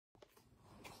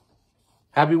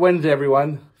Happy Wednesday,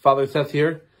 everyone. Father Seth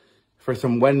here for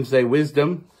some Wednesday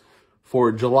wisdom for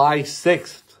July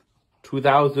 6th,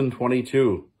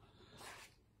 2022.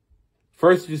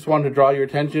 First, I just want to draw your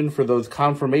attention for those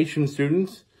confirmation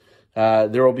students.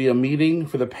 There will be a meeting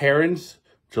for the parents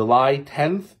July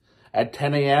 10th at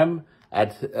 10 a.m.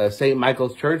 at St.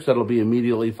 Michael's Church. That'll be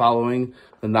immediately following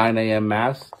the 9 a.m.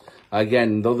 Mass.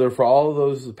 Again, those are for all of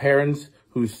those parents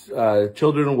whose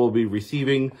children will be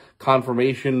receiving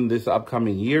confirmation this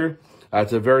upcoming year.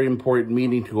 It's a very important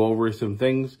meeting to go over some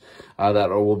things that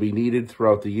will be needed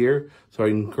throughout the year. So I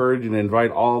encourage and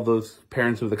invite all of those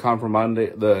parents of the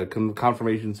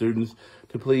confirmation students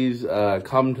to please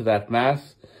come to that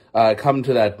Mass, come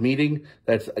to that meeting.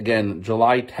 That's, again,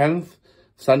 July 10th,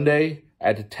 Sunday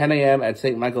at 10 a.m. at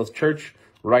St. Michael's Church,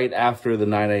 right after the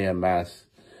 9 a.m. Mass.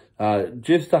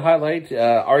 Just to highlight,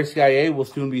 RCIA will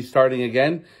soon be starting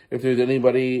again. If there's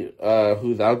anybody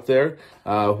who's out there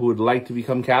who would like to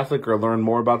become Catholic or learn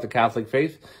more about the Catholic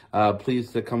faith,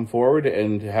 please to come forward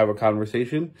and to have a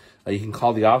conversation. You can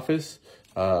call the office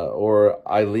or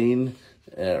Eileen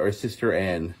or Sister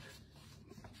Anne.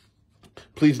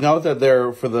 Please note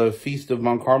that for the Feast of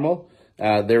Mount Carmel,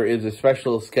 there is a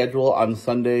special schedule on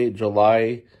Sunday,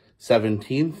 July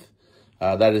 17th.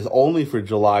 That is only for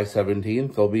July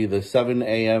 17th. There'll be the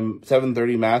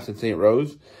 7:30 Mass at St.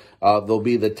 Rose. There'll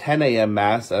be the 10 a.m.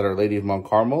 Mass at Our Lady of Mount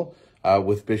Carmel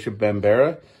with Bishop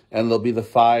Bambera. And there'll be the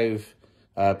 5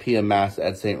 p.m. Mass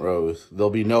at St. Rose. There'll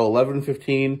be no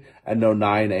 11:15 and no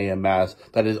 9 a.m. Mass.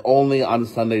 That is only on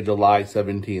Sunday, July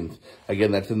 17th.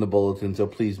 Again, that's in the bulletin, so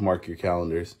please mark your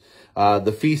calendars.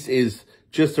 The feast is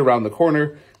just around the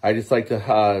corner. I just like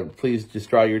to please just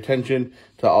draw your attention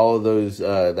to all of those,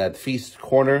 that feast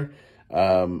corner.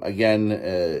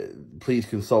 Again, please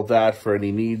consult that for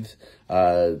any needs.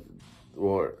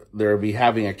 Or they'll be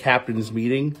having a captain's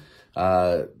meeting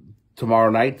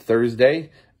tomorrow night, Thursday,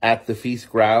 at the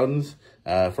feast grounds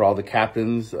for all the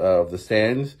captains of the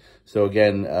stands. So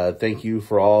again, thank you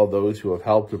for all those who have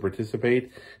helped to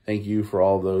participate. Thank you for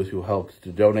all those who helped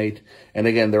to donate. And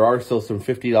again, there are still some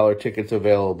 $50 tickets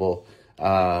available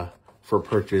for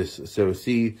purchase. So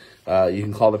you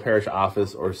can call the parish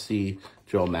office or see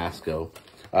Joe Masco.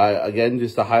 Again,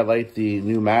 just to highlight the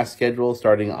new Mass schedule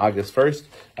starting August 1st,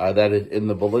 that is in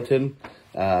the bulletin,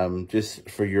 just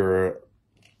for your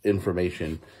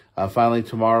information. Finally,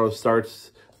 tomorrow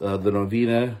starts the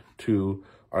novena to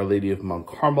Our Lady of Mount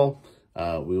Carmel.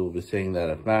 We will be saying that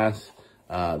at Mass.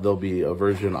 There'll be a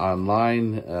version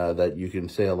online that you can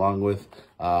say along with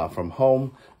from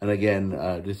home. And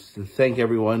again, just to thank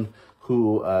everyone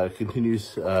who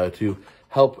continues to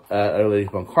help Our Lady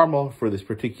of Mount Carmel for this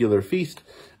particular feast,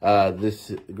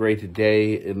 this great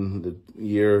day in the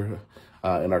year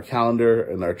in our calendar,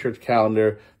 in our church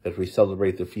calendar, that we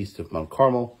celebrate the Feast of Mount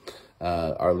Carmel,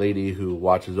 Our Lady who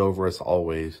watches over us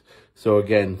always. So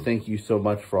again, thank you so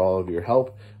much for all of your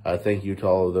help. Thank you to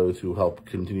all of those who help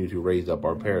continue to raise up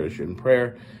our parish in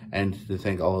prayer, and to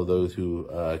thank all of those who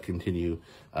continue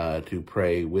to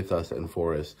pray with us and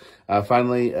for us.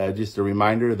 Finally, just a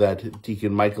reminder that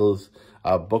Deacon Michael's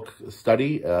book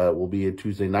study will be a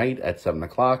Tuesday night at 7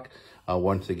 o'clock,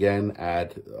 once again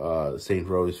at St.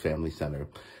 Rose Family Center.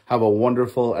 Have a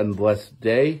wonderful and blessed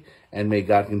day, and may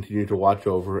God continue to watch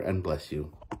over and bless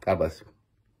you. God bless.